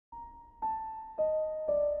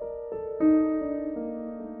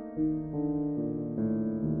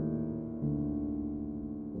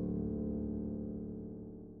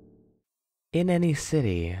In any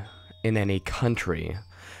city, in any country,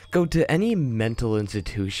 go to any mental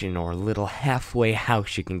institution or little halfway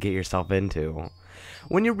house you can get yourself into.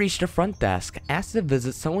 When you reach the front desk, ask to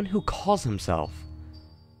visit someone who calls himself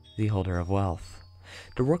the holder of wealth.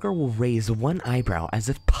 The worker will raise one eyebrow as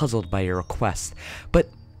if puzzled by your request, but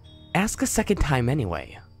ask a second time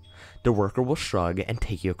anyway. The worker will shrug and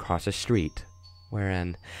take you across the street, where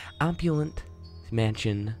an opulent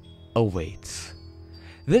mansion awaits.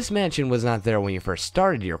 This mansion was not there when you first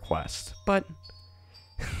started your quest, but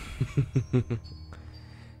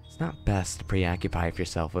it's not best to preoccupy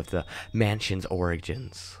yourself with the mansion's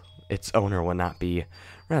origins. Its owner will not be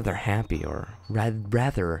rather happy, or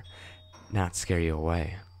rather not scare you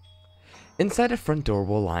away. Inside the front door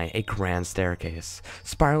will lie a grand staircase,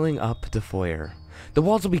 spiraling up the foyer. The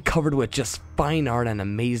walls will be covered with just fine art and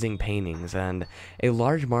amazing paintings, and a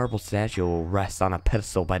large marble statue will rest on a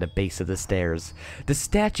pedestal by the base of the stairs. The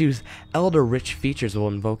statue's elder-rich features will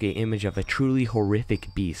invoke an image of a truly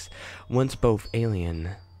horrific beast, once both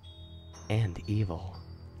alien and evil.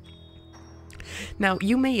 Now,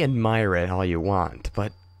 you may admire it all you want,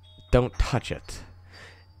 but don't touch it,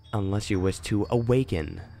 unless you wish to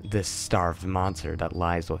awaken this starved monster that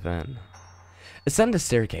lies within. Ascend the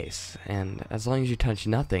staircase, and as long as you touch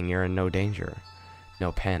nothing, you're in no danger.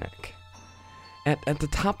 No panic. At the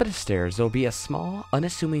top of the stairs, there'll be a small,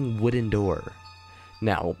 unassuming wooden door.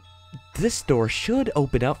 Now, this door should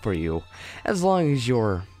open up for you, as long as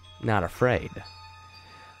you're not afraid.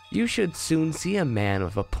 You should soon see a man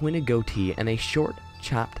with a pointed goatee and a short,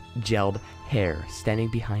 chopped, gelled hair standing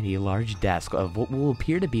behind a large desk of what will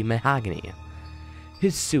appear to be mahogany.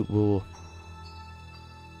 His suit will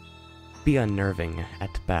be unnerving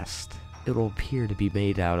at best. It will appear to be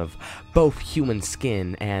made out of both human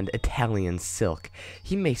skin and Italian silk.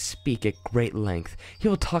 He may speak at great length. He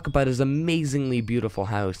will talk about his amazingly beautiful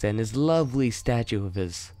house and his lovely statue of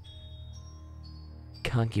his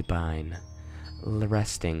concubine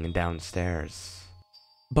resting downstairs.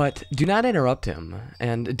 But do not interrupt him,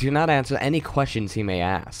 and do not answer any questions he may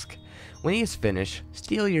ask. When he is finished,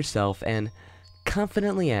 steel yourself and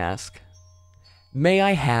confidently ask, "May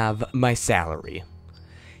I have my salary?"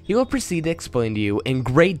 He will proceed to explain to you in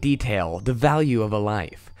great detail the value of a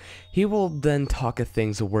life. He will then talk of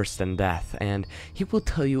things worse than death, and he will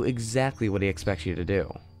tell you exactly what he expects you to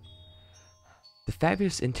do. The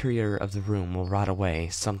fabulous interior of the room will rot away,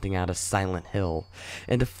 something out of Silent Hill,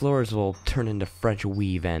 and the floors will turn into French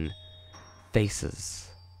weave and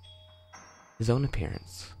faces. His own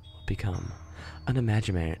appearance will become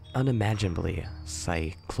unimaginably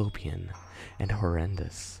cyclopean and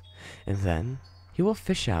horrendous, and then he will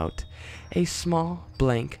fish out a small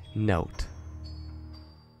blank note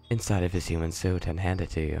inside of his human suit and hand it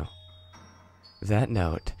to you. That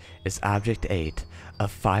note is Object 8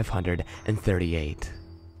 of 538.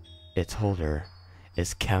 Its holder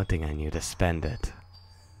is counting on you to spend it.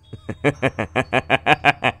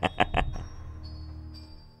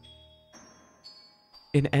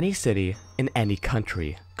 In any city, in any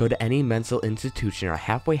country, go to any mental institution or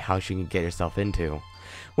halfway house you can get yourself into.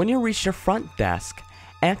 When you reach the front desk,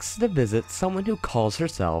 ask to visit someone who calls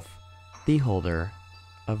herself the holder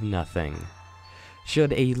of nothing.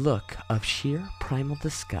 Should a look of sheer primal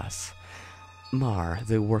disgust mar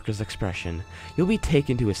the worker's expression, you'll be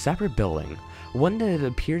taken to a separate building, one that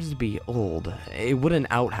appears to be old, a wooden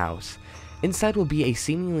outhouse. Inside will be a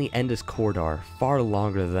seemingly endless corridor, far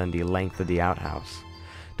longer than the length of the outhouse.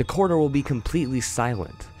 The corridor will be completely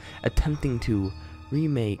silent. Attempting to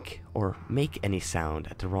remake or make any sound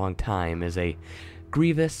at the wrong time is a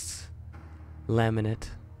grievous, laminate,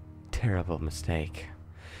 terrible mistake.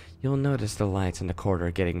 You'll notice the lights in the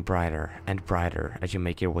corridor getting brighter and brighter as you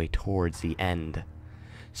make your way towards the end.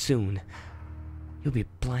 Soon, you'll be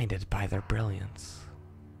blinded by their brilliance.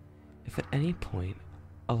 If at any point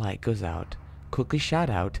a light goes out, quickly shout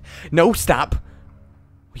out, "No, stop!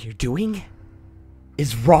 What you're doing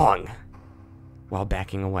is wrong!" while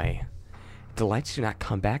backing away. If the lights do not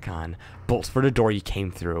come back on, bolt for the door you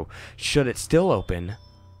came through. Should it still open,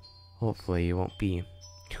 hopefully you won't be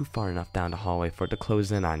too far enough down the hallway for it to close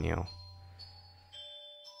in on you.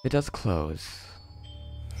 It does close.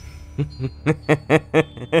 An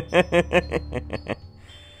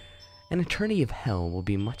eternity of hell will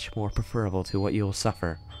be much more preferable to what you will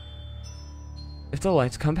suffer. If the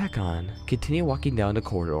lights come back on, continue walking down the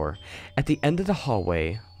corridor. At the end of the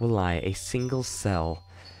hallway will lie a single cell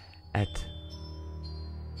at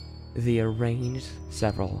the arranged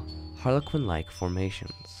several harlequin-like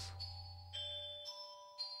formations.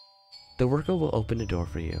 The worker will open the door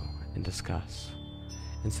for you and discuss.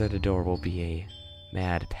 Inside the door will be a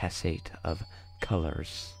mad passate of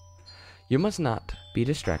colors. You must not be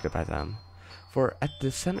distracted by them, for at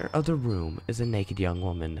the center of the room is a naked young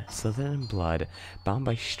woman, slithered in blood, bound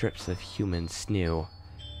by strips of human sinew.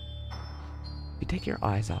 If you take your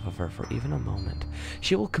eyes off of her for even a moment,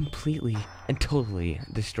 she will completely and totally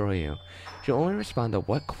destroy you. She'll only respond to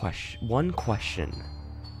one question.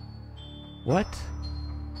 What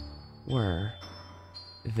were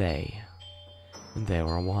they when they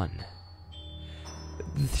were one?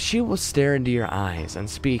 She will stare into your eyes and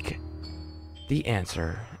speak the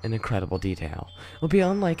answer in incredible detail. It will be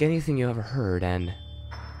unlike anything you ever heard, and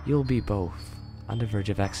you'll be both on the verge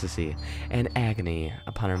of ecstasy and agony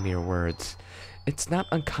upon her mere words. It's not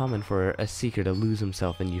uncommon for a seeker to lose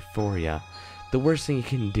himself in euphoria. The worst thing you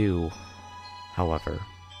can do, however,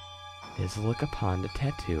 is look upon the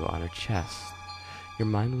tattoo on her chest. Your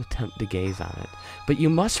mind will tempt to gaze on it, but you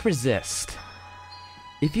must resist.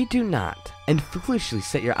 If you do not, and foolishly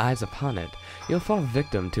set your eyes upon it, you'll fall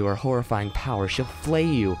victim to her horrifying power. She'll flay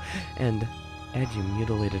you and add your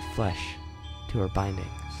mutilated flesh to her bindings.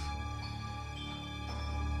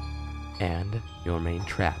 And you'll remain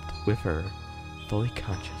trapped with her, fully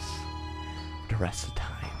conscious, for the rest of the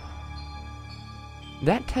time.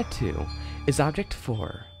 That tattoo is Object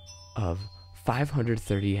 4 of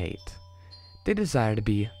 538. They desire to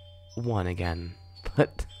be one again,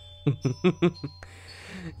 but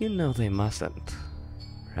you know they mustn't,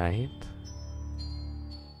 right?